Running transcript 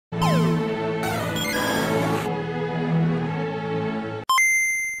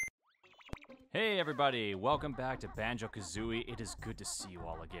Hey everybody, welcome back to Banjo-Kazooie. It is good to see you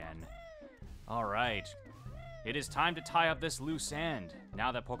all again. Alright, it is time to tie up this loose end,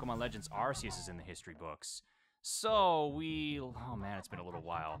 now that Pokemon Legends Arceus is in the history books. So, oh man, it's been a little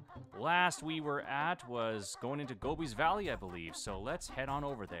while. Last we were at was going into Gobi's Valley, I believe, so let's head on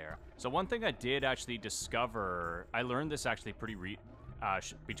over there. So one thing I did actually discover, I learned this actually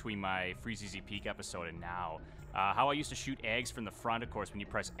between my Freeze Easy Peak episode and now. How I used to shoot eggs from the front, of course, when you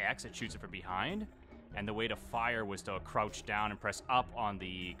press X, it shoots it from behind. And the way to fire was to crouch down and press up on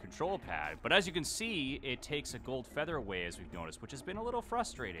the control pad. But as you can see, it takes a gold feather away, as we've noticed, which has been a little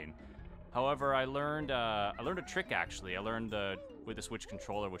frustrating. However, I learned a trick, actually. I learned with the Switch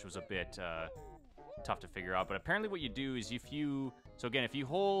controller, which was a bit tough to figure out. But apparently what you do is if you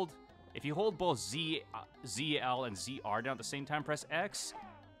hold both ZL and ZR down at the same time, press X,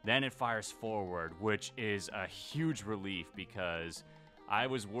 then it fires forward, which is a huge relief because I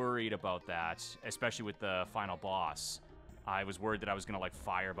was worried about that, especially with the final boss. I was worried that I was gonna like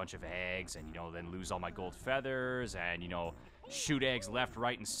fire a bunch of eggs and, then lose all my gold feathers and, shoot eggs left,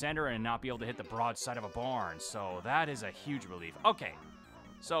 right, and center and not be able to hit the broad side of a barn. So that is a huge relief. Okay,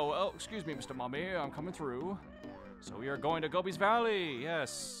 so, oh, excuse me, Mr. Mummy, I'm coming through. So we are going to Gobi's Valley,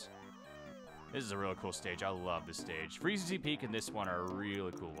 yes. This is a really cool stage. I love this stage. Freeze Easy Peak and this one are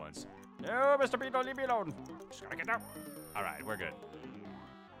really cool ones. No, Mr. B, don't leave me alone. Just gotta get down. All right, we're good.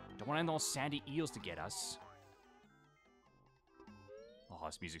 Don't want those sandy eels to get us. Oh,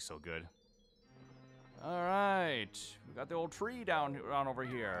 this music's so good. All right, we got the old tree down over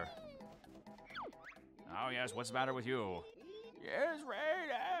here. Oh yes, what's the matter with you? Yes,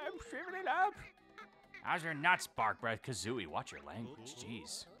 right, I'm shriveling up. How's your nuts, bark breath Kazooie? Watch your language,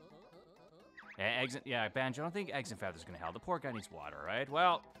 jeez. Yeah, Banjo, I don't think eggs and feathers are gonna help. The poor guy needs water, right?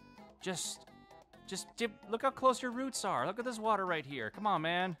 Well, just look how close your roots are. Look at this water right here. Come on,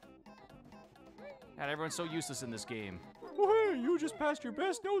 man. God, everyone's so useless in this game. Oh, hey, you just passed your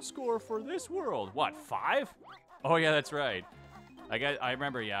best note score for this world. What, 5? Oh yeah, that's right. I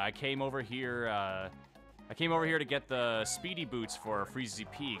remember, yeah, I came over here to get the speedy boots for Freeze Easy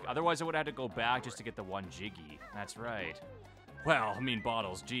Peak. Otherwise, I would have had to go back just to get the one Jiggy. That's right. Well, I mean,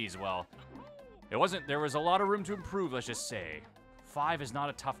 bottles, geez, well. There was a lot of room to improve, let's just say. 5 is not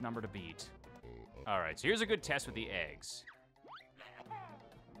a tough number to beat. All right, so here's a good test with the eggs.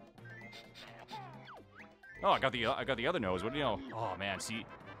 Oh, I got the other nose. What do you know? Oh man, see,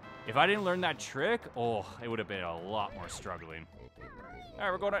 if I didn't learn that trick, oh, it would have been a lot more struggling. All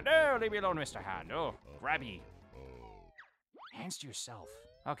right, we're going to, no, leave me alone, Mr. Hand. Oh, grabby. Hands to yourself.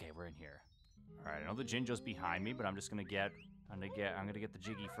 Okay, we're in here. All right, I know the Jinjo's behind me, but I'm gonna get the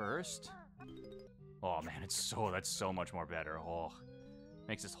Jiggy first. Oh man, that's so much more better. Oh,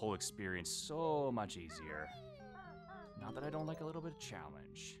 makes this whole experience so much easier. Not that I don't like a little bit of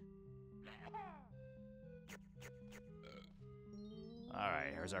challenge. All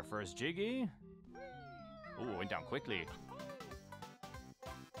right, here's our first Jiggy. Ooh, went down quickly.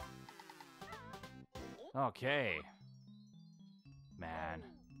 Okay. Man,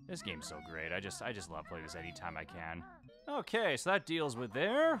 this game's so great. I just love playing this anytime I can. Okay, so that deals with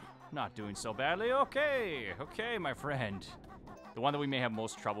there. Not doing so badly. Okay, my friend. The one that we may have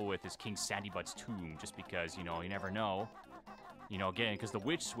most trouble with is King Sandybutt's tomb, just because, you never know. Again, because the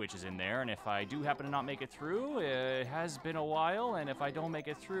witch switch is in there, and if I do happen to not make it through, it has been a while, and if I don't make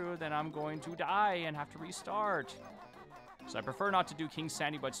it through, then I'm going to die and have to restart. So I prefer not to do King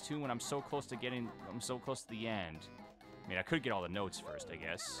Sandybutt's tomb when I'm so close to the end. I mean, I could get all the notes first, I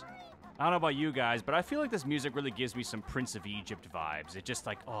guess. I don't know about you guys, but I feel like this music really gives me some Prince of Egypt vibes. It just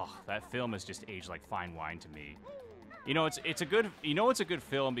like, oh, that film has just aged like fine wine to me. It's a good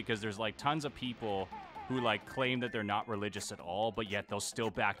film because there's like tons of people who like claim that they're not religious at all, but yet they'll still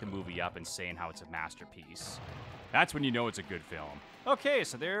back the movie up and saying how it's a masterpiece. That's when you know it's a good film. Okay,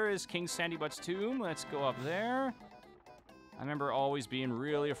 so there is King Sandybutt's tomb. Let's go up there. I remember always being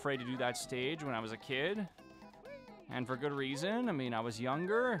really afraid to do that stage when I was a kid. And for good reason. I mean, I was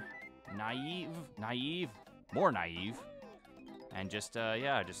younger, more naive. And just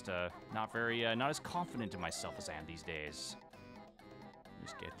not as confident in myself as I am these days.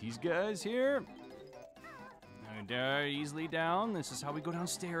 Just get these guys here. And easily down. This is how we go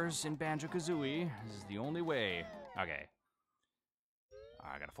downstairs in Banjo-Kazooie. This is the only way. Okay.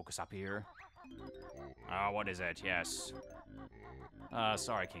 I gotta focus up here. What is it? Yes.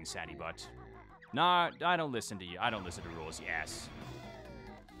 Sorry, King Sandybutt. Nah, I don't listen to you. I don't listen to rules, yes.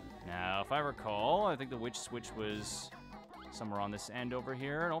 Now, if I recall, I think the witch switch was somewhere on this end over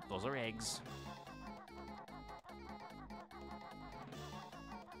here. Nope, those are eggs.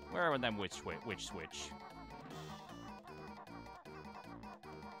 Where are them witch switch?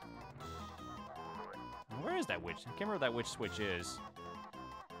 is that witch? I can't remember what that witch switch is.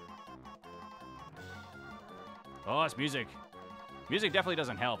 Oh, it's music. Music definitely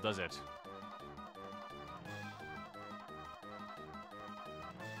doesn't help, does it?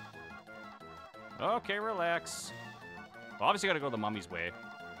 Okay, relax. Well, obviously gotta go the mummy's way.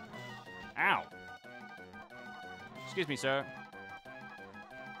 Ow. Excuse me, sir.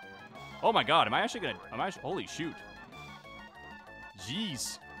 Oh my god, am I actually gonna... holy shoot.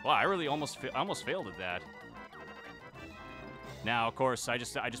 Jeez. Wow, I really almost failed at that. Now, of course, I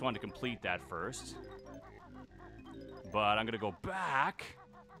just wanted to complete that first. But I'm gonna go back,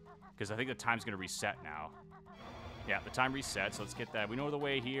 because I think the time's gonna reset now. Yeah, the time resets, so let's get that. We know the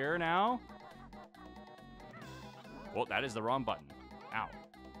way here now. Well, that is the wrong button. Ow.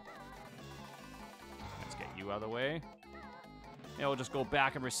 Let's get you out of the way. Yeah, we'll just go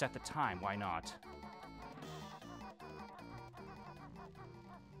back and reset the time. Why not?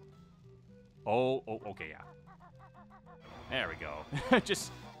 Oh, okay, yeah. There we go.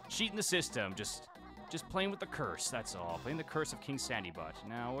 Just cheating the system. Just playing with the curse, that's all. Playing the curse of King Sandybutt.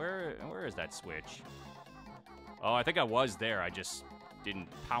 Now, where is that switch? Oh, I think I was there. I just didn't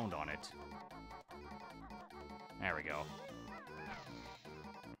pound on it. There we go.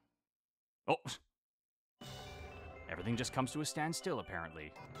 Oh. Everything just comes to a standstill,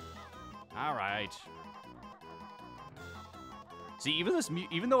 apparently. All right. See,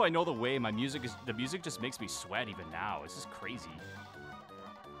 even though I know the way, the music just makes me sweat even now. It's just crazy.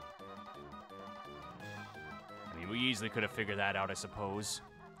 I mean, we easily could have figured that out, I suppose.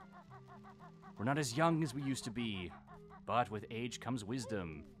 We're not as young as we used to be, but with age comes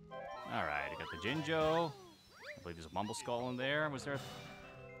wisdom. All right, I got the Jinjo. I believe there's a Mumble Skull in there. Was there?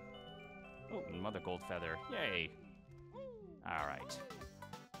 Oh, another gold feather. Yay. All right.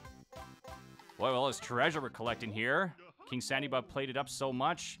 Boy, well, there's treasure we're collecting here. King Sandybutt played it up so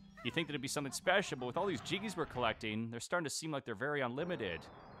much, you'd think that it'd be something special, but with all these jiggies we're collecting, they're starting to seem like they're very unlimited.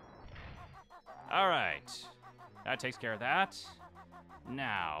 All right. That takes care of that.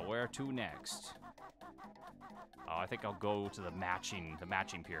 Now, where to next? Oh, I think I'll go to the matching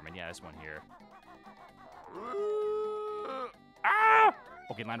pyramid. Yeah, this one here. Ah!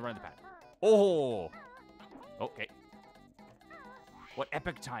 Okay, land right on the pad. Oh! Okay. What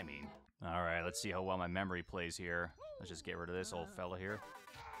epic timing. All right, let's see how well my memory plays here. Let's just get rid of this old fella here.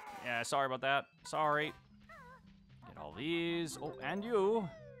 Yeah, sorry about that. Sorry. Get all these. Oh, and you.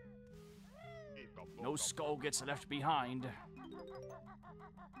 No skull gets left behind.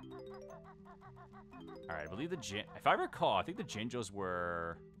 All right, I believe if I recall, I think the Jinjos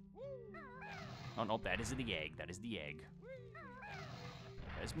were... Oh, no, that isn't the egg. That is the egg.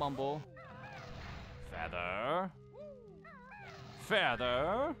 There's Mumble. Feather.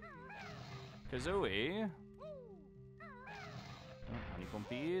 Feather. Kazooie. Oh, honeycomb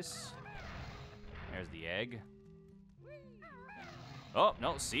piece. There's the egg. Oh,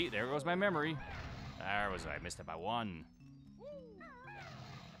 no, see, there goes my memory. I missed it by one.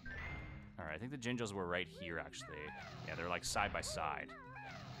 All right, I think the Jinjos were right here, actually. Yeah, they're like side by side.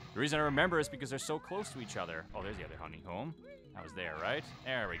 The reason I remember is because they're so close to each other. Oh, there's the other honeycomb. That was there, right?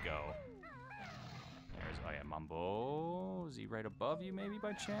 There we go. There's, oh yeah, Mumbo. Is he right above you, maybe,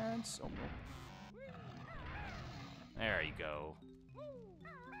 by chance? Oh, no. There you go.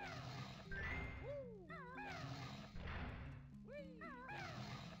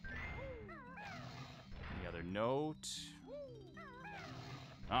 The other note.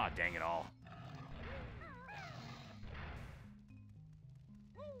 Ah, dang it all.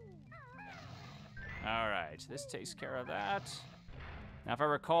 All right, this takes care of that. Now, if I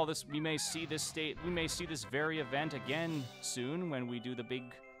recall, we may see this very event again soon when we do the big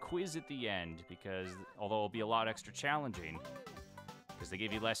quiz at the end, because although it'll be a lot extra challenging, because they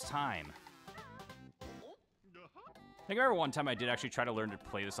give you less time. I think I remember one time I did actually try to learn to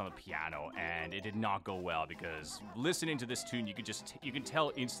play this on the piano, and it did not go well, because listening to this tune, you can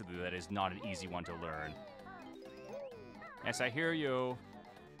tell instantly that it's not an easy one to learn. Yes, I hear you.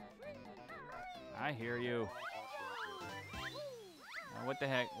 I hear you. What the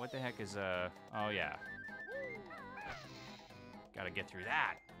heck? What the heck is, oh yeah. Gotta get through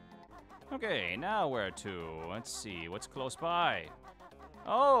that. Okay, now where to? Let's see, what's close by?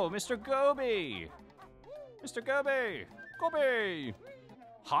 Oh, Mr. Gobi! Mr. Gobi! Gobi!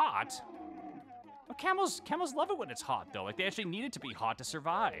 Hot? Well, camels love it when it's hot, though. Like, they actually need it to be hot to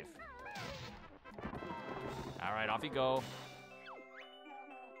survive. All right, off you go.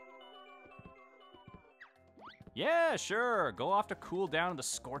 Yeah, sure. Go off to cool down in the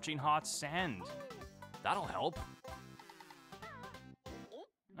scorching hot sand. That'll help.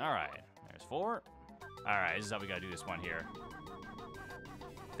 All right, there's 4. All right, this is how we gotta do this one here.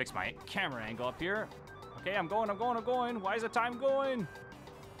 Fix my camera angle up here. Okay, I'm going. Why is the time going?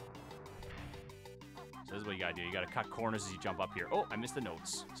 So this is what you gotta do. You gotta cut corners as you jump up here. Oh, I missed the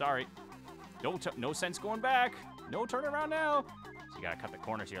notes. Sorry. No sense going back. No turning around now. So you gotta cut the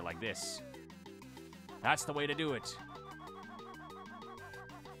corners here like this. That's the way to do it.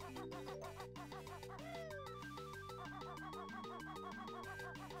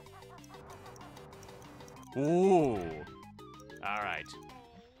 Ooh. All right.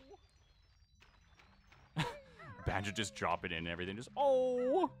 Banjo just drop it in and everything. Just,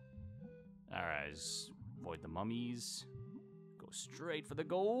 oh. All right. Just avoid the mummies. Go straight for the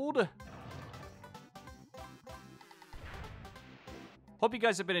gold. Hope you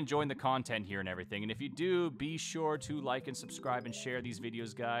guys have been enjoying the content here and everything. And if you do, be sure to like and subscribe and share these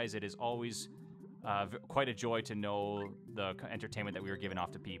videos, guys. It is always quite a joy to know the entertainment that we are giving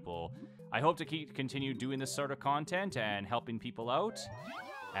off to people. I hope to continue doing this sort of content and helping people out.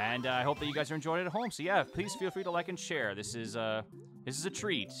 And I hope that you guys are enjoying it at home. So yeah, please feel free to like and share. This is a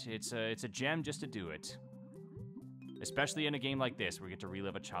treat. It's a gem just to do it. Especially in a game like this, where we get to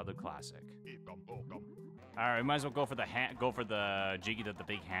relive a childhood classic. All right, we might as well go for the jiggy that the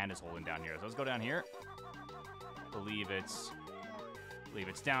big hand is holding down here. So let's go down here. Believe it's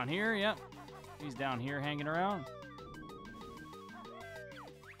down here. Yep, he's down here hanging around.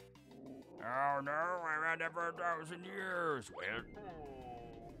 Oh no, I've had that for 1,000 years. Well,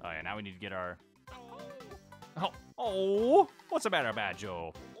 oh yeah, now we need to get our. Oh, what's the matter,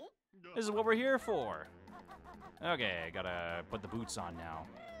 Banjo? This is what we're here for. Okay, gotta put the boots on now.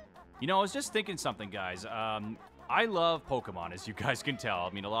 You know, I was just thinking something, guys. I love Pokemon, as you guys can tell.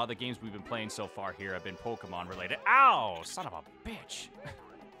 I mean, a lot of the games we've been playing so far here have been Pokemon related. Ow! Son of a bitch.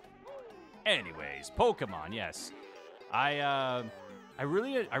 Anyways, Pokemon, yes. I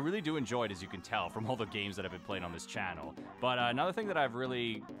really do enjoy it, as you can tell, from all the games that I've been playing on this channel. But another thing that I've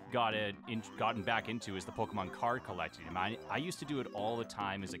really gotten back into is the Pokemon card collecting. I used to do it all the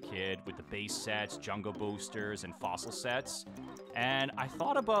time as a kid with the base sets, Jungle Boosters, and Fossil sets. And I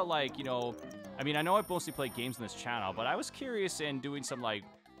thought about, like, you know, I mean, I know I mostly play games on this channel, but I was curious in doing some, like,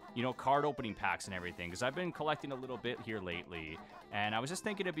 you know, card opening packs and everything, because I've been collecting a little bit here lately. And I was just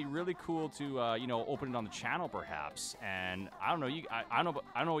thinking it'd be really cool to, you know, open it on the channel perhaps. And I don't know, I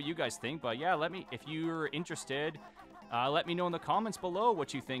don't know what you guys think, but yeah, if you're interested, let me know in the comments below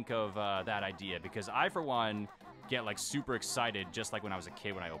what you think of that idea, because I, for one, get like super excited just like when I was a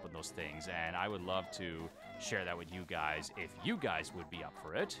kid when I opened those things, and I would love to share that with you guys if you guys would be up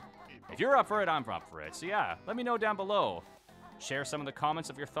for it. If you're up for it, I'm up for it. So yeah, let me know down below. Share some of the comments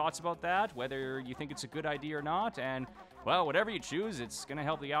of your thoughts about that, whether you think it's a good idea or not, and well, whatever you choose, it's gonna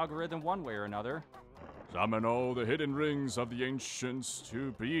help the algorithm one way or another. Summon all the hidden rings of the ancients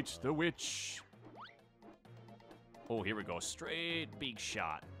to beat the witch. Oh, here we go. Straight big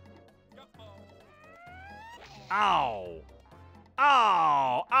shot. Ow!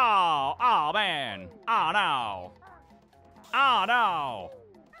 Ow! Ow! Ow, man! Oh, no! Oh, no!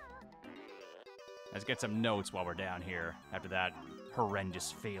 Let's get some notes while we're down here after that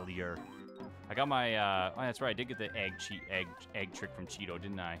horrendous failure. I got my, oh, that's right, I did get the egg trick from Cheeto,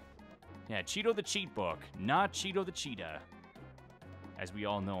 didn't I? Yeah, Cheeto the Cheat Book, not Cheeto the Cheetah. As we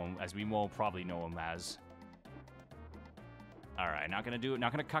all know him, as we will probably know him as. All right, not gonna do it,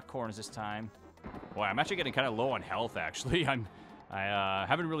 not gonna cut corners this time. Boy, I'm actually getting kind of low on health, actually. I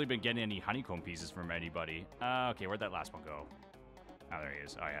haven't really been getting any honeycomb pieces from anybody. Okay, where'd that last one go? Oh, there he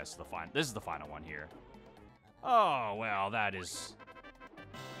is. Oh, yeah, this is the final one here. Oh, well, that is...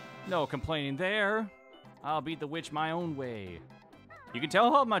 no complaining there. I'll beat the witch my own way. You can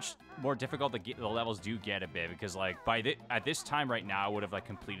tell how much more difficult the levels do get a bit, because like at this time right now, I would have like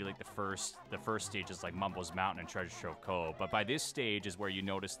completed like the first stage is like Mumbo's Mountain and Treasure Trove Cove. But by this stage is where you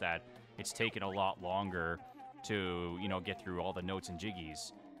notice that it's taken a lot longer to, you know, get through all the notes and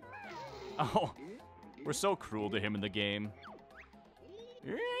jiggies. Oh, we're so cruel to him in the game.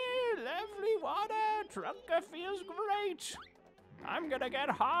 Lovely water, Trunker feels great. I'm gonna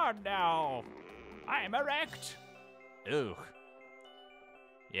get hard now. I'm erect. Ugh.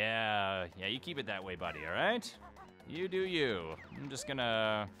 Yeah, you keep it that way, buddy, all right? You do you. I'm just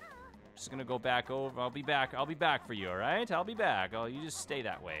gonna go back over. I'll be back for you, all right? I'll be back. You just stay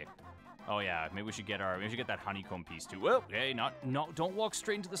that way. Oh yeah, maybe we should get that honeycomb piece too. Well, hey, don't walk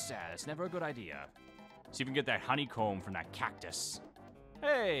straight into the sand. It's never a good idea. See if we can get that honeycomb from that cactus.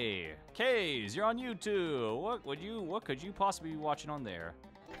 Hey, Kays, you're on YouTube. What could you possibly be watching on there?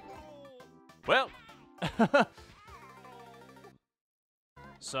 Well,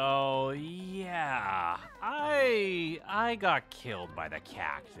 so yeah, I got killed by the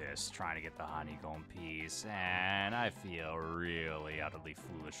cactus trying to get the honeycomb piece, and I feel really utterly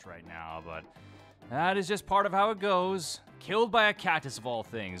foolish right now, but That is just part of how it goes. Killed by a cactus of all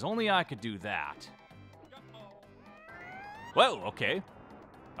things. Only I could do that. Well, okay.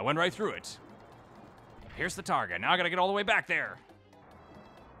 I went right through it. Here's the target. Now I gotta get all the way back there.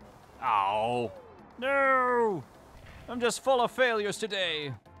 Oh. No! I'm just full of failures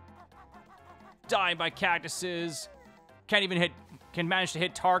today. Dying by cactuses. Can manage to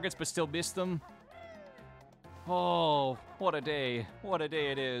hit targets but still miss them. Oh, what a day. What a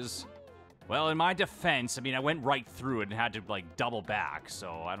day it is. Well, in my defense, I mean, I went right through it and had to, like, double back,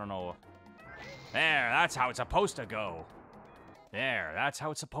 so I don't know. There, that's how it's supposed to go. There, that's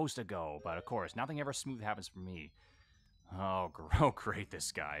how it's supposed to go. But, of course, nothing ever smooth happens for me. Oh, great,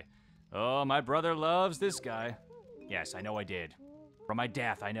 this guy. Oh, my brother loves this guy. Yes, I know I did. From my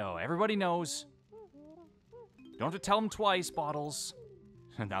death, I know. Everybody knows. Don't have to tell him twice, Bottles.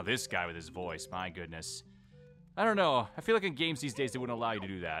 Now this guy with his voice, my goodness. I don't know. I feel like in games these days they wouldn't allow you to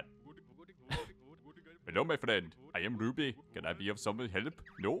do that. Hello, my friend. I am Ruby. Can I be of some help?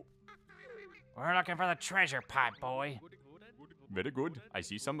 No? We're looking for the treasure pot, boy. Very good. I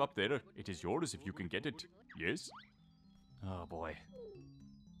see some up there. It is yours if you can get it. Yes? Oh, boy.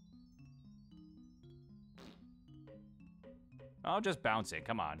 Oh, just bouncing.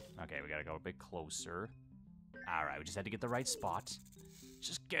 Come on. Okay, we gotta go a bit closer. Alright, we just had to get the right spot.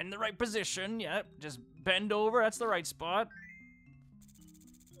 Just get in the right position. Yep, just bend over. That's the right spot.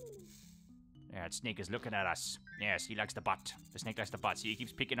 Yeah, that snake is looking at us. Yes, he likes the butt. The snake likes the butt. See, he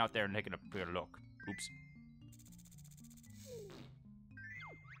keeps peeking out there and taking a good look. Oops.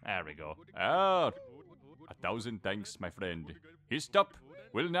 There we go. Oh, 1,000 thanks, my friend. Histop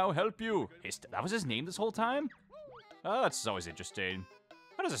will now help you. That was his name this whole time? Oh, that's always interesting.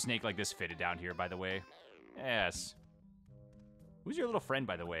 How does a snake like this fit it down here, by the way? Yes. Who's your little friend,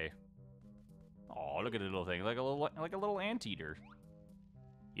 by the way? Oh, look at the little thing. Like a little anteater.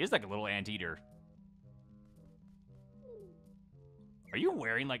 He is like a little anteater. Are you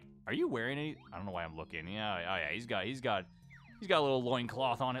wearing any? I don't know why I'm looking. Yeah, oh yeah, he's got a little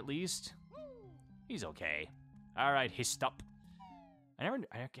loincloth on at least. He's okay. All right, Histop. I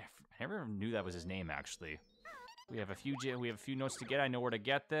never knew that was his name actually. We have a few notes to get. I know where to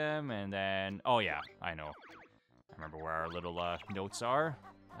get them, and then oh yeah, I know. I remember where our little notes are.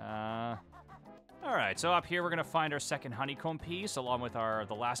 All right, so up here we're gonna find our second honeycomb piece, along with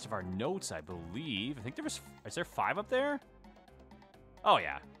the last of our notes, I believe. I think is there 5 up there? Oh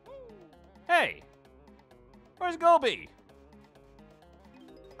yeah. Hey, where's Gobi?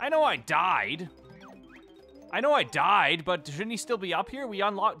 I know I died, but shouldn't he still be up here? We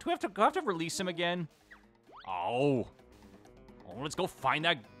unlock. Do we have to release him again? Oh, let's go find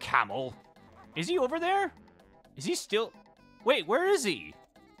that camel. Is he over there? Is he still? Wait, where is he?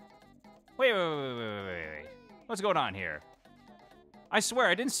 Wait. What's going on here? I swear,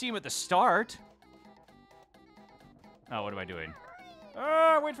 I didn't see him at the start. Oh, what am I doing?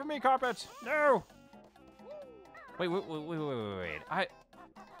 Oh, wait for me, Carpet. No. Wait.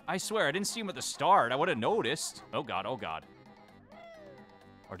 I swear, I didn't see him at the start. I would have noticed. Oh, God.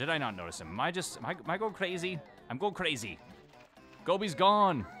 Or did I not notice him? Am I going crazy? I'm going crazy. Gobi's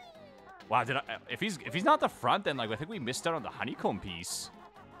gone. Wow, if he's not the front, then like I think we missed out on the honeycomb piece.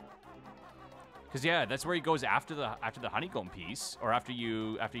 Cause yeah, that's where he goes after the honeycomb piece, or after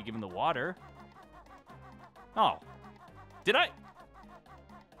you give him the water. Oh, did I?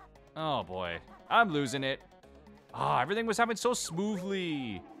 Oh boy, I'm losing it. Oh, everything was happening so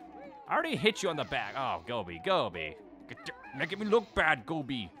smoothly. I already hit you on the back. Oh, Gobi. Making me look bad,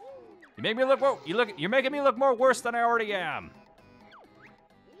 Gobi. You make me look more. You're making me look more worse than I already am.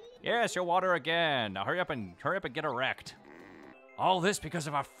 Yes, your water again. Now hurry up and get erect. All this because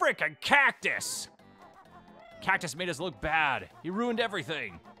of a freaking cactus. Cactus made us look bad. He ruined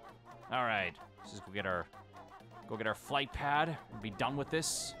everything. All right, let's just go get our flight pad and be done with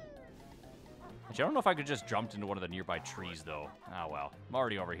this. Actually, I don't know if I could just jump into one of the nearby trees though. Oh well, I'm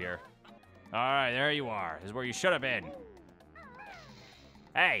already over here. All right, there you are. This is where you should have been.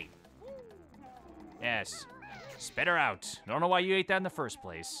 Hey. Yes. Spit her out. Don't know why you ate that in the first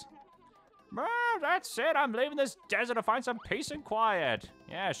place. Well, that's it. I'm leaving this desert to find some peace and quiet.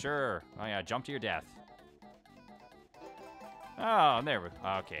 Yeah, sure. Oh yeah, jump to your death. Oh, there we go.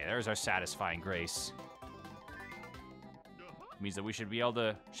 Okay, there's our satisfying grace. Means that we should be able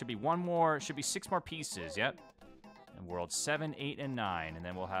to, should be 6 more pieces, yep. And world 7, 8, and 9. And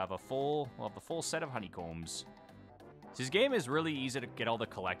then we'll have the full set of honeycombs. This game is really easy to get all the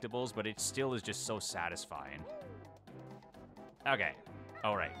collectibles, but it still is just so satisfying. Okay.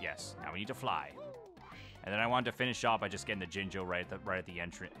 All right, yes. Now we need to fly. And then I wanted to finish off by just getting the Jinjo right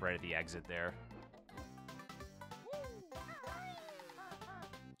at the exit there.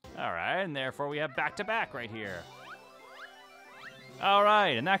 Alright, and therefore we have back-to-back right here.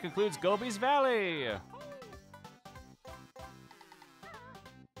 Alright, and that concludes Gobi's Valley!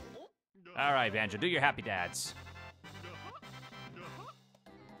 Alright, Banjo, do your happy dance.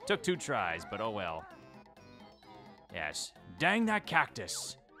 Took 2 tries, but oh well. Yes. Dang that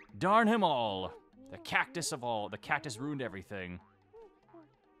cactus! Darn him all! The cactus of all. The cactus ruined everything.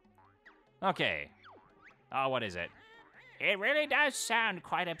 Okay. Oh, what is it? It really does sound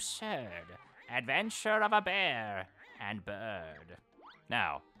quite absurd. Adventure of a bear and bird.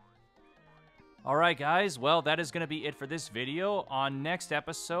 Now. Alright, guys. Well, that is going to be it for this video. On next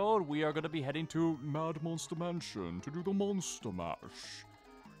episode, we are going to be heading to Mad Monster Mansion to do the Monster Mash.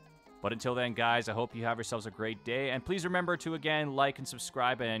 But until then, guys, I hope you have yourselves a great day. And please remember to, again, like and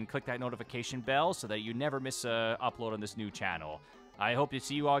subscribe and click that notification bell so that you never miss an upload on this new channel. I hope to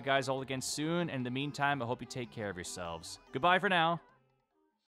see you all guys all again soon. And in the meantime, I hope you take care of yourselves. Goodbye for now.